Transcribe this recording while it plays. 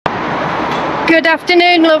Good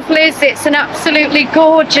afternoon, lovelies. It's an absolutely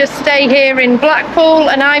gorgeous day here in Blackpool,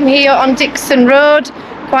 and I'm here on Dickson Road.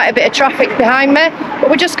 Quite a bit of traffic behind me, but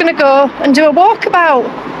we're just going to go and do a walkabout.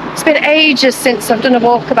 It's been ages since I've done a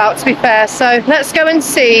walkabout, to be fair, so let's go and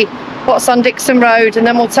see what's on Dickson Road, and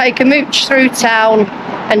then we'll take a mooch through town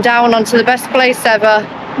and down onto the best place ever,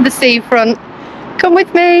 the seafront. Come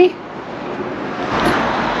with me.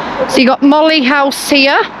 So you got Molly House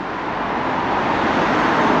here.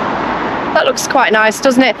 That looks quite nice,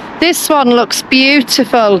 doesn't it? This one looks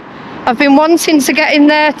beautiful. I've been wanting to get in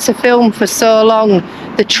there to film for so long.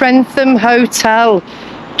 The Trentham Hotel.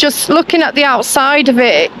 Just looking at the outside of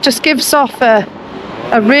it, it just gives off a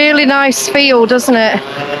really nice feel, doesn't it?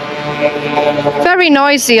 Very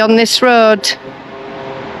noisy on this road.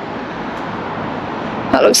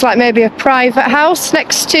 That looks like maybe a private house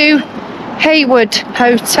next to Haywood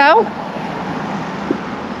Hotel.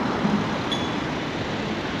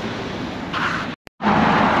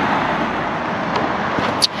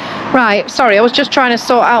 Right, sorry, I was just trying to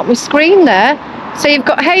sort out my screen there. So you've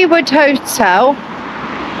got Haywood Hotel,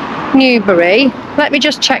 Newbury. Let me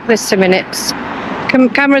just check this a minute.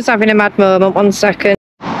 Camera's having a mad moment, 1 second.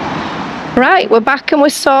 Right, we're back and we're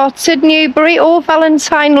sorted. Newbury or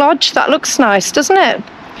Valentine Lodge. That looks nice, doesn't it?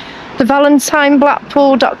 The Valentine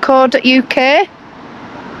Blackpool.co.uk.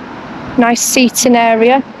 Nice seating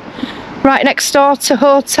area. Right next door to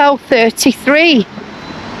Hotel 33.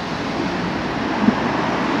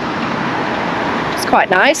 It's quite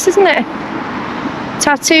nice, isn't it?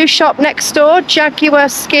 Tattoo shop next door, Jaguar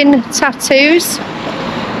Skin Tattoos.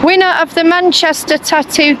 Winner of the Manchester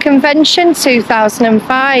Tattoo Convention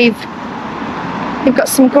 2005. You've got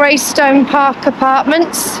some Greystone Park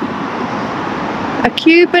apartments. A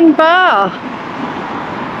Cuban bar.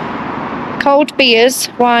 Cold beers,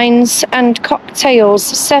 wines and cocktails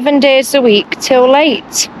 7 days a week till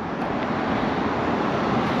late.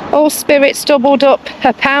 All spirits doubled up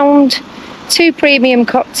 £1. 2 premium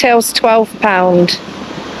cocktails £12.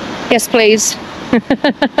 Yes, please.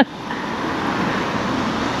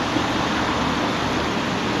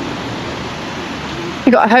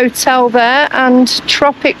 You've got a hotel there and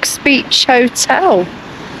Tropics Beach Hotel.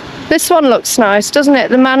 This one looks nice, doesn't it?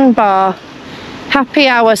 The Man Bar. Happy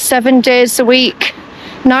hour 7 days a week,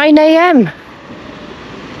 9 AM.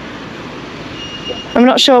 I'm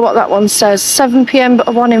not sure what that one says. 7 PM, but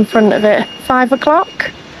a 1 in front of it. 5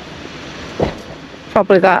 o'clock?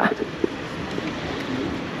 Probably that.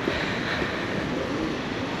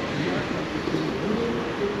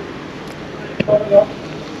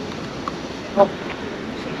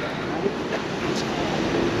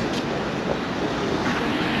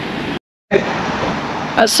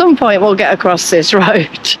 At some point we'll get across this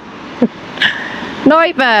road.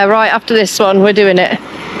 Nightmare. Right after this one we're doing it.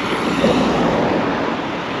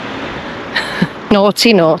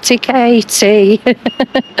 Naughty, naughty Katie.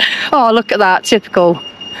 Oh, look at that, typical.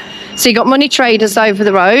 So you got Money Traders over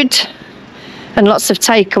the road and lots of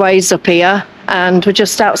takeaways up here, and we're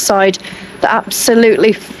just outside the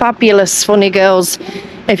absolutely fabulous Funny Girls.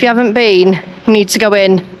 If you haven't been, you need to go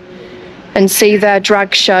in and see their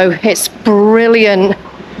drag show. It's brilliant.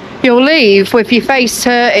 You'll leave with your face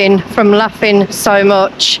hurting from laughing so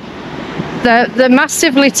much. They're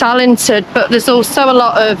massively talented, but there's also a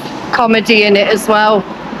lot of comedy in it as well.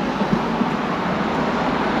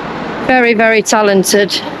 Very, very talented.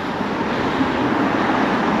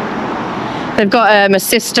 They've got a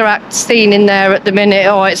sister act scene in there at the minute.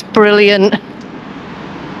 Oh, it's brilliant.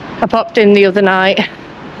 I popped in the other night.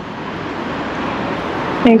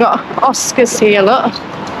 You've got Oscars here, look.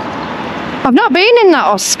 I've not been in that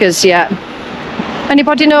Oscars yet.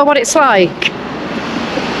 Anybody know what it's like?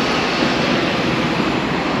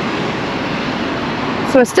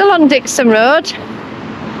 So we're still on Dickson Road.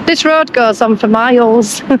 This road goes on for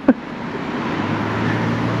miles.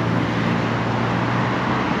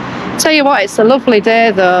 Tell you what, it's a lovely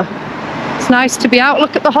day though. It's nice to be out.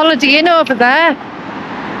 Look at the Holiday Inn over there.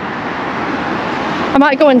 I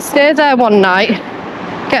might go and stay there one night.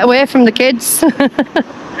 Get away from the kids.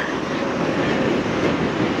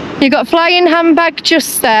 You've got Flying Handbag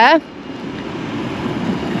just there.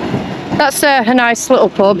 That's a nice little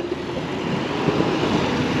pub.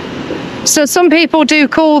 So some people do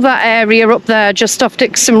call that area up there just off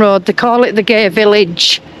Dickson Road, they call it the Gay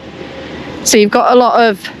Village. So you've got a lot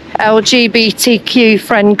of LGBTQ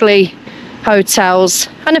friendly hotels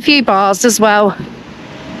and a few bars as well.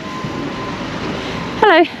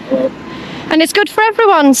 Hello. And it's good for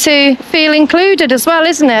everyone to feel included as well,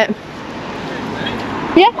 isn't it?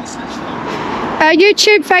 Yeah.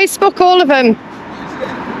 YouTube, Facebook, all of them.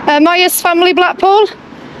 Maya's Family Blackpool.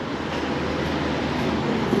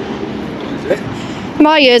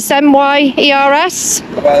 Myers, M-Y-E-R-S.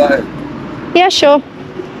 Yeah, sure.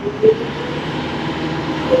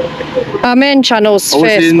 Our main channel's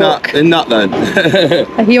Facebook. In that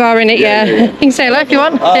then. You are in it, yeah. You can say hello if you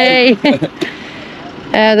want. Hey.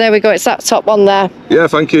 There we go. It's that top one there. Yeah,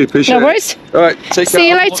 thank you. Appreciate it. No worries. All right, take care. See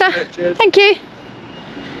you later. Thank you.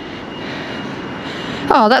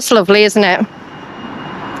 Oh, that's lovely, isn't it?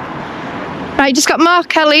 Right, just got Mark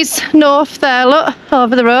Kelly's North there, look,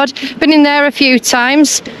 over the road. Been in there a few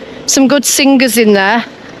times. Some good singers in there.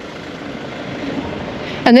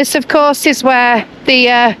 And this, of course, is where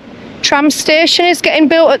the tram station is getting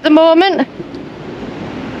built at the moment.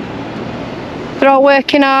 They're all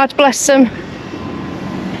working hard, bless them.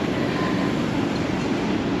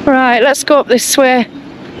 Right, let's go up this way.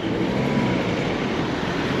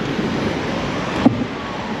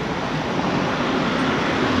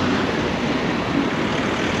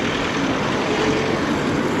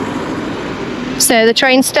 So the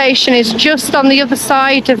train station is just on the other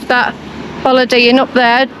side of that Holiday Inn up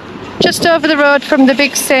there, just over the road from the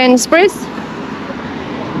big Sainsbury's.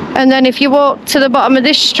 And then if you walk to the bottom of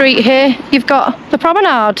this street here, you've got the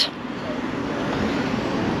promenade.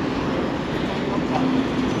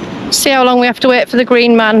 See how long we have to wait for the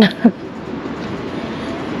green man.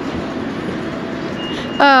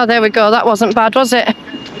 Oh, there we go. That wasn't bad, was it?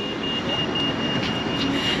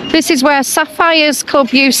 This is where Sapphire's Club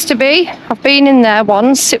used to be. I've been in there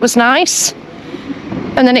once. It was nice.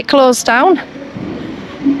 And then it closed down.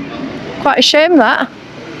 Quite a shame, that.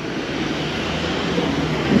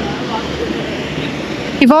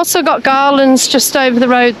 You've also got Garland's just over the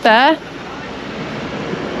road there.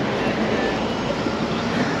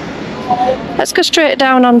 Let's go straight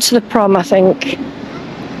down onto the prom, I think.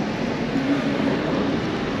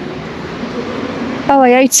 Oh,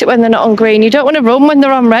 I hate it when they're not on green. You don't want to run when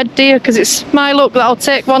they're on red, do you? Because it's my luck that I'll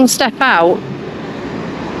take one step out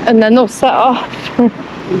and then they'll set off.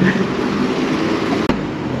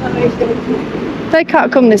 They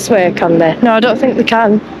can't come this way, can they? No, I don't think they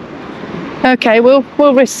can. Okay, we'll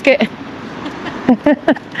risk it. You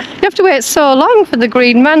have to wait so long for the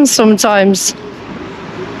green man sometimes.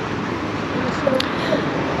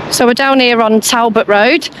 So we're down here on Talbot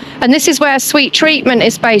Road, and this is where Sweet Treatment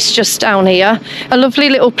is based, just down here. A lovely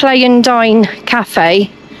little play and dine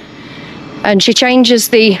cafe, and she changes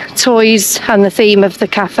the toys and the theme of the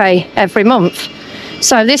cafe every month.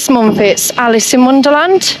 So this month it's Alice in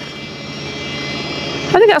Wonderland.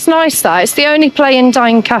 I think that's nice, that. It's the only play and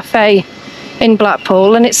dine cafe in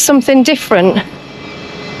Blackpool, and it's something different.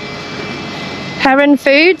 Heron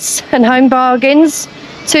Foods and Home Bargains.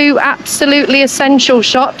 Two absolutely essential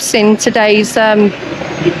shops in today's I'd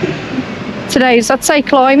say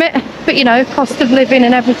climate, but you know, cost of living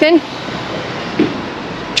and everything.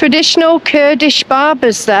 Traditional Kurdish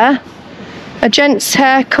barbers there. A gent's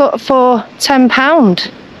haircut for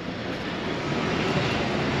 £10.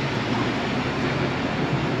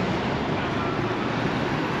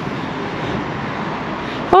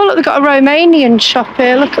 Oh look, they've got a Romanian shop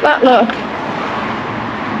here. Look at that, look.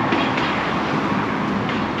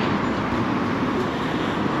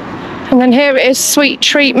 And then here it is, Sweet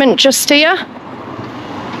Treatment just here.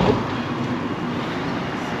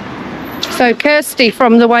 So Kirsty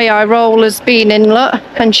from The Way I Roll has been in, look,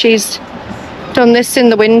 and she's done this in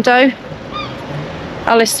the window.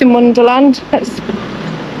 Alice in Wonderland. Let's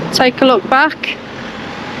take a look back.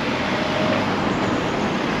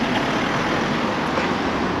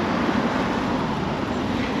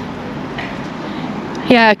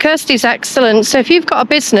 Yeah, Kirsty's excellent. So if you've got a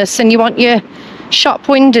business and you want your shop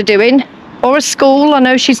window doing, or a school, I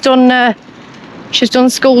know she's done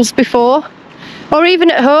schools before, or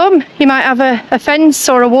even at home, you might have a fence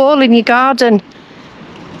or a wall in your garden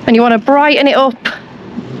and you want to brighten it up.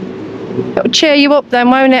 It'll cheer you up then,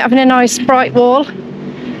 won't it, having a nice bright wall?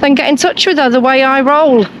 Then get in touch with her, The Way I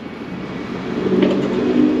Roll.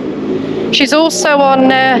 She's also on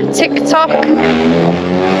TikTok.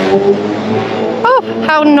 Oh,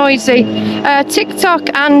 how noisy. TikTok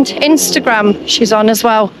and Instagram she's on as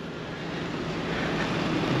well.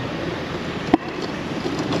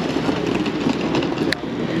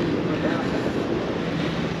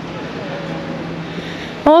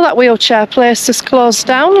 Oh, that wheelchair place is closed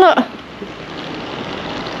down, look.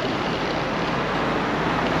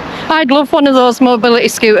 I'd love one of those mobility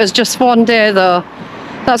scooters just for one day though.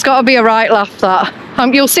 That's got to be a right laugh, that.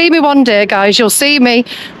 You'll see me one day, guys. You'll see me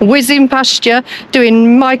whizzing past you,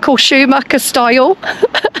 doing Michael Schumacher style.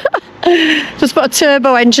 Just put a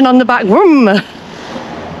turbo engine on the back. Vroom.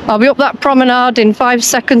 I'll be up that promenade in 5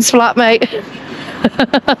 seconds flat, mate.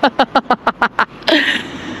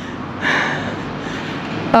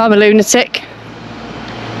 I'm a lunatic.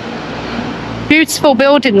 Beautiful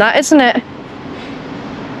building that, isn't it?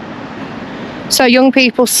 So Young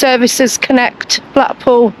People Services Connect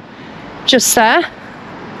Blackpool just there.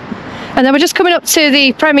 And then we're just coming up to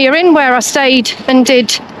the Premier Inn where I stayed and did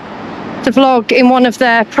the vlog in one of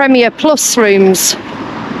their Premier Plus rooms.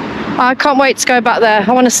 I can't wait to go back there.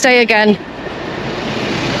 I want to stay again.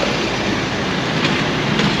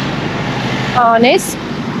 Arnie's.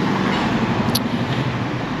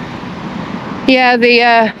 Yeah,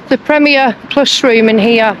 the Premier Plus room in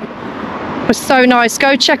here was so nice.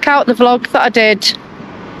 Go check out the vlog that I did. It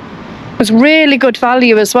was really good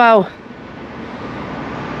value as well.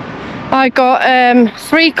 I got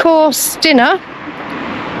 3-course dinner,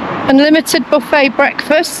 unlimited buffet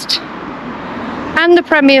breakfast, and the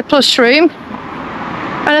Premier Plus room,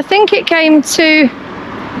 and I think it came to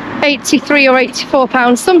 83 or 84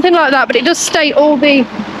 pounds, something like that, but it does state all the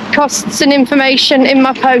costs and information in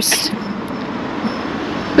my post.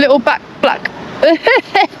 Little black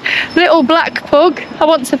little black pug. I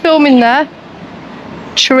want to film in there.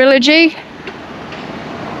 Trilogy.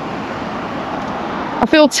 I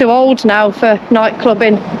feel too old now for night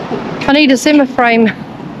clubbing. I need a Zimmer frame.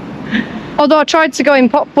 Although I tried to go in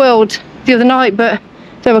Pop World the other night, but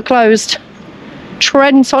they were closed.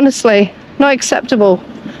 Trent, honestly, not acceptable.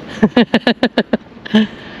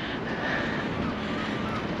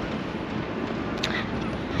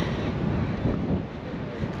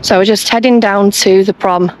 So we're just heading down to the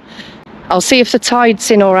prom. I'll see if the tide's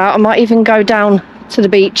in or out. I might even go down to the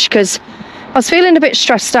beach because I was feeling a bit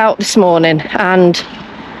stressed out this morning, and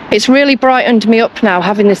it's really brightened me up now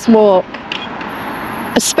having this walk,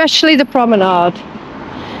 especially the promenade.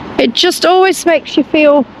 It just always makes you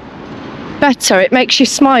feel better. It makes you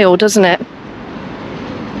smile, doesn't it?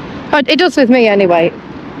 It does with me anyway.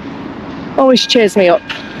 Always cheers me up.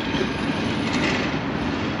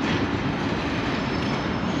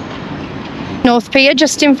 North Pier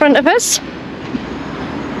just in front of us.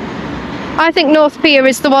 I think North Pier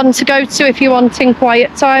is the one to go to if you're wanting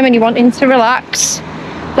quiet time and you're wanting to relax.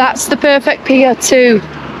 That's the perfect pier to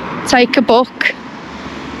take a book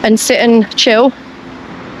and sit and chill.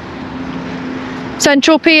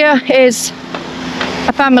 Central Pier is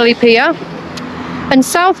a family pier, and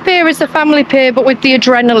South Pier is a family pier but with the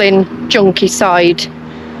adrenaline junkie side.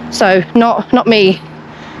 So not me.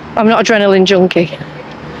 I'm not adrenaline junkie.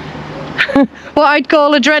 What I'd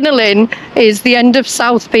call adrenaline is the end of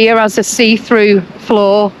South Pier as a see-through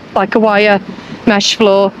floor, like a wire mesh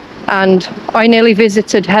floor, and I nearly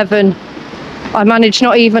visited heaven. I managed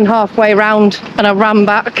not even halfway round and I ran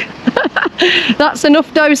back. That's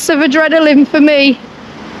enough dose of adrenaline for me.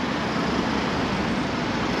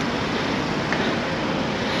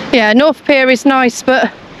 Yeah, North Pier is nice,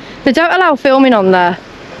 but they don't allow filming on there.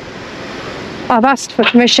 I've asked for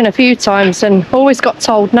permission a few times and always got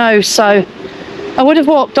told no, so I would have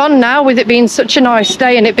walked on now with it being such a nice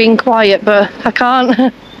day and it being quiet, but I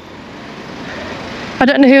can't. I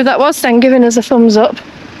don't know who that was then giving us a thumbs up.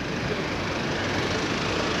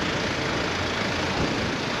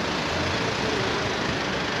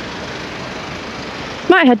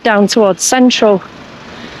 Might head down towards Central.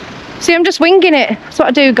 See, I'm just winging it. That's what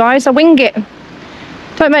I do, guys. I wing it.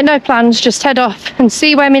 Don't make no plans, just head off and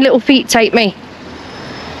see where my little feet take me.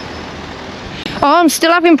 Oh, I'm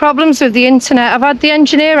still having problems with the internet. I've had the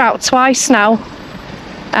engineer out twice now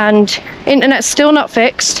and internet's still not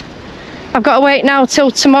fixed. I've got to wait now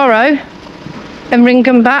till tomorrow and ring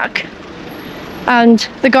them back. And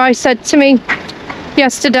the guy said to me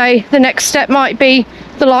yesterday the next step might be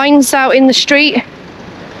the lines out in the street.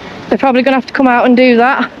 They're probably going to have to come out and do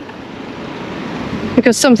that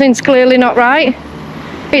because something's clearly not right.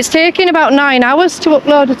 It's taking about 9 hours to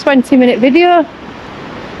upload a 20-minute video.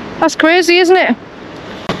 That's crazy, isn't it?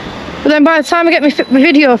 But then by the time I get my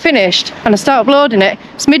video finished and I start uploading it,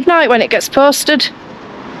 it's midnight when it gets posted.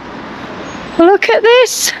 Look at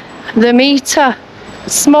this. The Meter.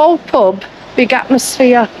 Small pub, big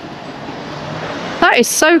atmosphere. That is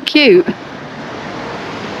so cute.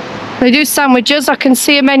 They do sandwiches. I can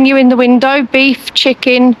see a menu in the window. Beef,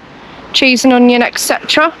 chicken, cheese and onion,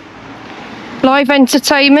 etc. Live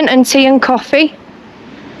entertainment and tea and coffee.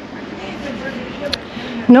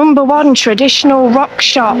 #1 traditional rock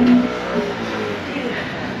shop.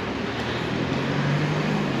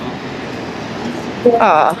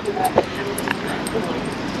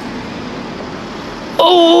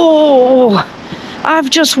 Oh, I've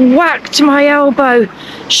just whacked my elbow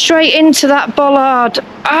straight into that bollard.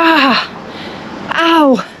 Ow.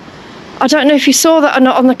 I don't know if you saw that or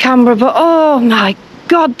not on the camera, but oh my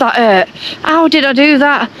God, that hurt. How did I do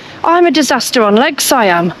that? I'm a disaster on legs, I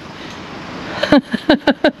am.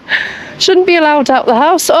 Shouldn't be allowed out the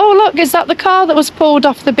house. Oh, look, is that the car that was pulled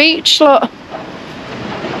off the beach? Look.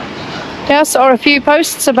 Yeah, I saw a few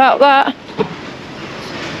posts about that.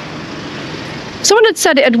 Someone had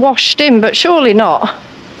said it had washed in, but surely not.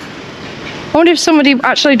 I wonder if somebody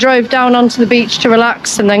actually drove down onto the beach to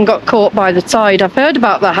relax and then got caught by the tide. I've heard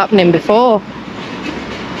about that happening before.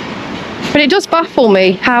 But it does baffle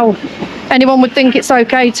me how anyone would think it's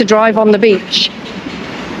okay to drive on the beach.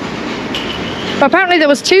 But apparently there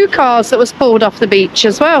was 2 cars that was pulled off the beach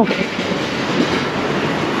as well.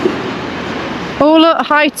 Oh look,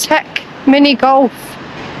 high-tech mini golf.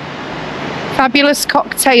 Fabulous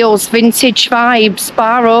cocktails, vintage vibes,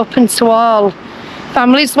 bar open to all.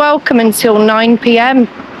 Families welcome until 9 PM.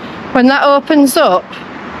 When that opens up,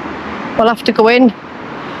 we'll have to go in.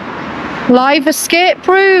 Live escape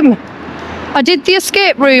room. I did the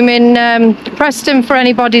escape room in Preston for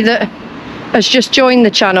anybody that has just joined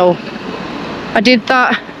the channel. I did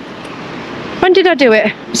that. When did I do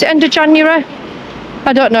it? Was it end of January?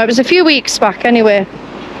 I don't know. It was a few weeks back anyway.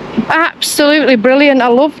 Absolutely brilliant. I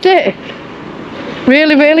loved it.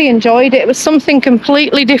 Really, really enjoyed it. It was something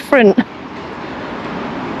completely different.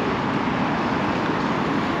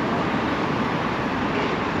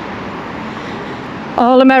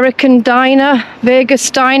 All American Diner, Vegas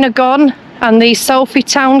Diner gone, and the Selfie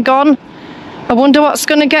Town gone. I wonder what's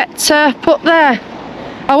going to get put there.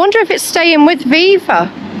 I wonder if it's staying with Viva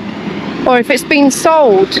or if it's been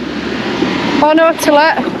sold. Oh no, to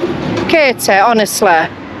let. Katie, honestly.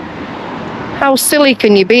 How silly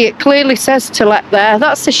can you be? It clearly says to let there.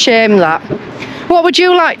 That's a shame, that. What would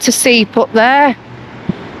you like to see put there?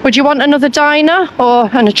 Would you want another diner or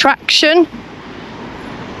an attraction?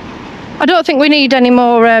 I don't think we need any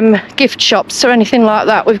more gift shops or anything like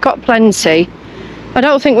that. We've got plenty. I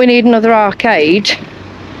don't think we need another arcade.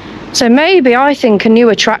 So maybe, I think, a new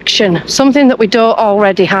attraction. Something that we don't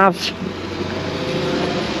already have.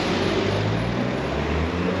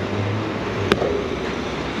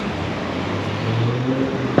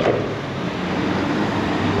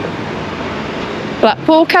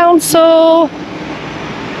 Blackpool Council.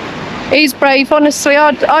 He's brave, honestly.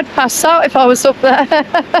 I'd pass out if I was up there.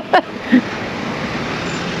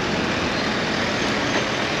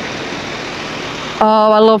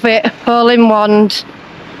 Oh, I love it. Hole in wand.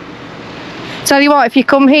 Tell you what, if you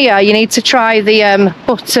come here, you need to try the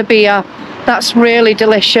butter beer. That's really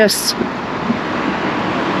delicious.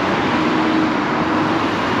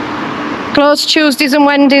 Closed Tuesdays and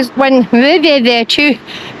Wednesdays.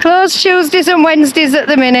 Closed Tuesdays and Wednesdays at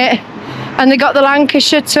the minute. And they got the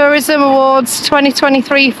Lancashire Tourism Awards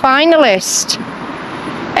 2023 finalist.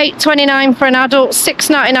 $8.29 for an adult,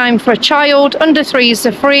 $6.99 for a child. Under 3s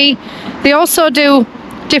are free. They also do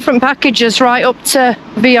different packages right up to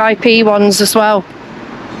VIP ones as well.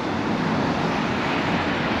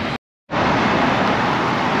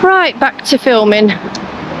 Right, back to filming.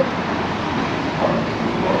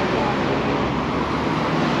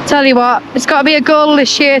 Tell you what, it's got to be a goal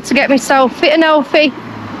this year to get myself fit and healthy.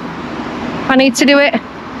 I need to do it.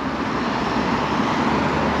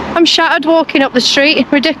 I'm shattered walking up the street.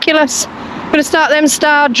 Ridiculous. I'm going to start them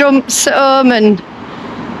star jumps at home and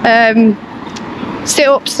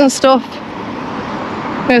sit-ups and stuff.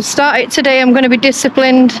 I'm going to start it today. I'm going to be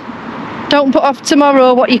disciplined. Don't put off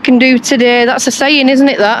tomorrow what you can do today. That's a saying, isn't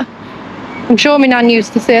it, that? I'm sure my nan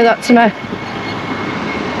used to say that to me.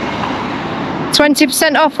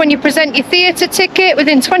 20% off when you present your theatre ticket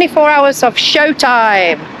within 24 hours of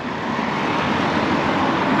showtime.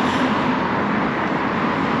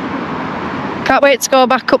 Can't wait to go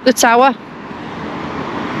back up the tower.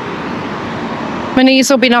 My knees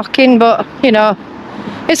will be knocking, but you know,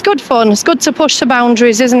 it's good fun. It's good to push the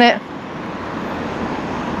boundaries, isn't it?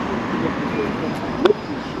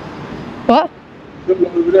 What?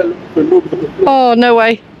 Oh, no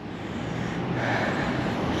way.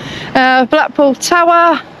 Blackpool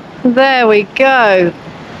Tower. There we go.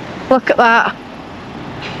 Look at that.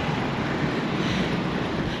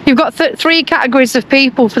 You've got 3 categories of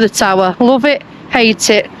people for the tower. Love it, hate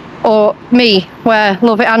it, or me, where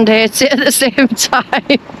love it and hate it at the same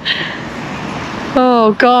time.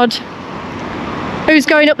 Oh God. Who's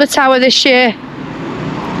going up the tower this year?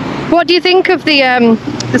 What do you think of the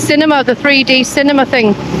cinema, the 3D cinema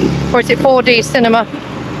thing? Or is it 4D cinema?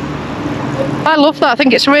 I love that. I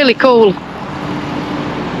think it's really cool.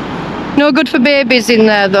 No good for babies in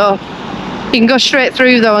there though. You can go straight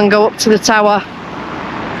through though and go up to the tower.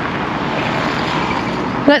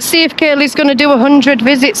 Let's see if Kaylee's going to do 100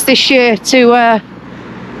 visits this year to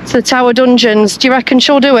the Tower Dungeons. Do you reckon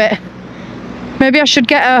she'll do it? Maybe I should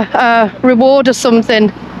get a reward or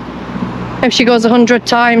something if she goes 100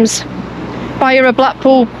 times. Buy her a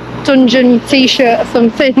Blackpool dungeon t-shirt or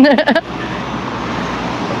something.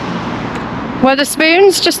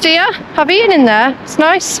 Weatherspoons just here. I've eaten in there. It's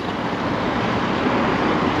nice.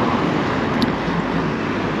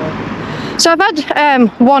 So I've had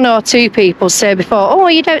one or two people say before, oh,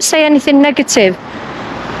 you don't say anything negative.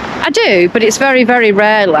 I do, but it's very, very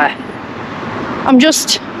rarely. I'm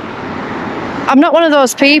not one of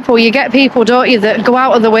those people. You get people, don't you, that go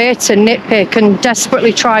out of the way to nitpick and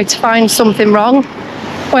desperately try to find something wrong.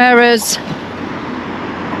 Whereas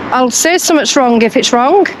I'll say something's wrong if it's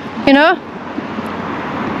wrong, you know?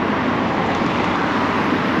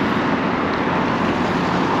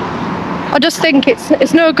 I just think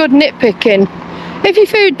it's no good nitpicking. If your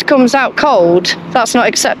food comes out cold, that's not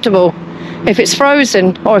acceptable. If it's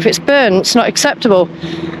frozen or if it's burnt, it's not acceptable.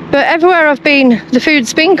 But everywhere I've been, the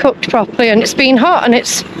food's been cooked properly and it's been hot and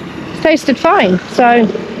it's tasted fine. So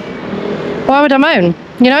why would I moan,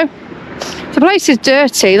 you know? If the place is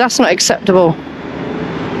dirty, that's not acceptable.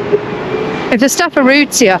 If the staff are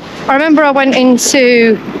rude to you. I remember I went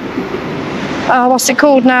into, what's it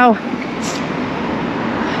called now?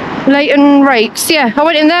 Leighton Rakes. Yeah, I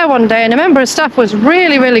went in there one day and a member of staff was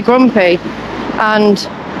really, really grumpy. And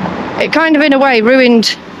it kind of in a way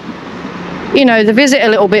ruined, you know, the visit a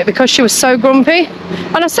little bit because she was so grumpy.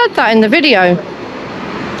 And I said that in the video.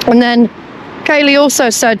 And then Kaylee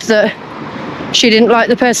also said that she didn't like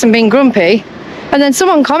the person being grumpy. And then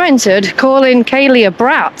someone commented calling Kaylee a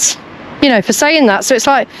brat, you know, for saying that. So it's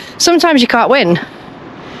like, sometimes you can't win.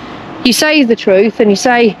 You say the truth and you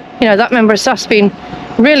say, you know, that member of staff's been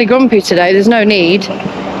really grumpy today, there's no need.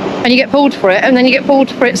 And you get pulled for it, and then you get pulled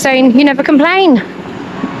for it saying you never complain.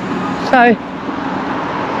 So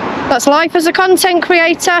that's life as a content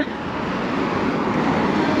creator.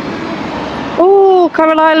 Oh,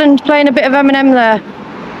 Coral Island playing a bit of Eminem there.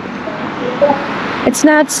 It's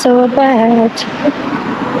not so bad.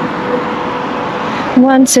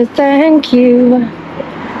 Want to thank you.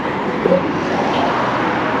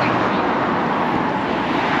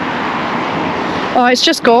 Oh, it's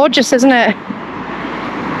just gorgeous, isn't it?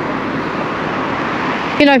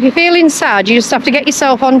 You know, if you're feeling sad, you just have to get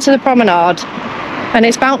yourself onto the promenade and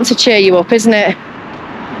it's bound to cheer you up, isn't it?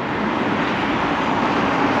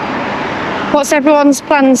 What's everyone's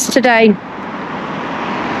plans today?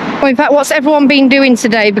 Well, in fact, what's everyone been doing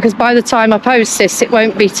today? Because by the time I post this, it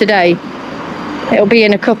won't be today. It'll be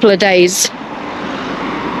in a couple of days.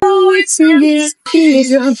 Good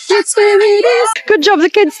job the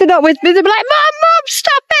kids are not with me. They'll be like, Mum,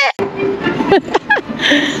 stop it!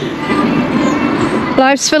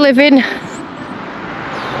 Life's for living.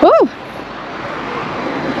 Oh!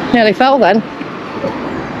 Nearly fell then.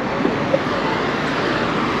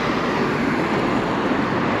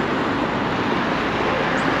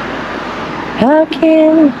 Hug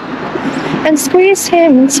him and squeeze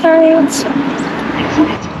him tight.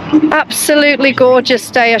 Absolutely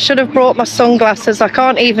gorgeous day. I should have brought my sunglasses. I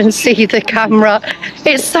can't even see the camera.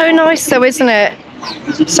 It's so nice though, isn't it?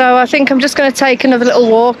 So I think I'm just going to take another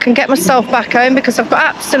little walk and get myself back home because I've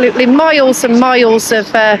got absolutely miles and miles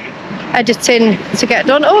of editing to get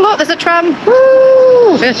done. Oh look, there's a tram.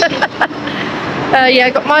 Woo! Yeah,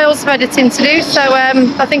 got miles of editing to do, so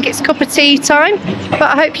I think it's cup of tea time. But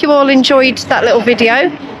I hope you all enjoyed that little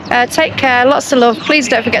video. Take care, lots of love. Please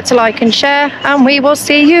don't forget to like and share, and we will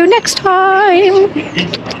see you next time.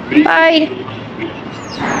 Bye.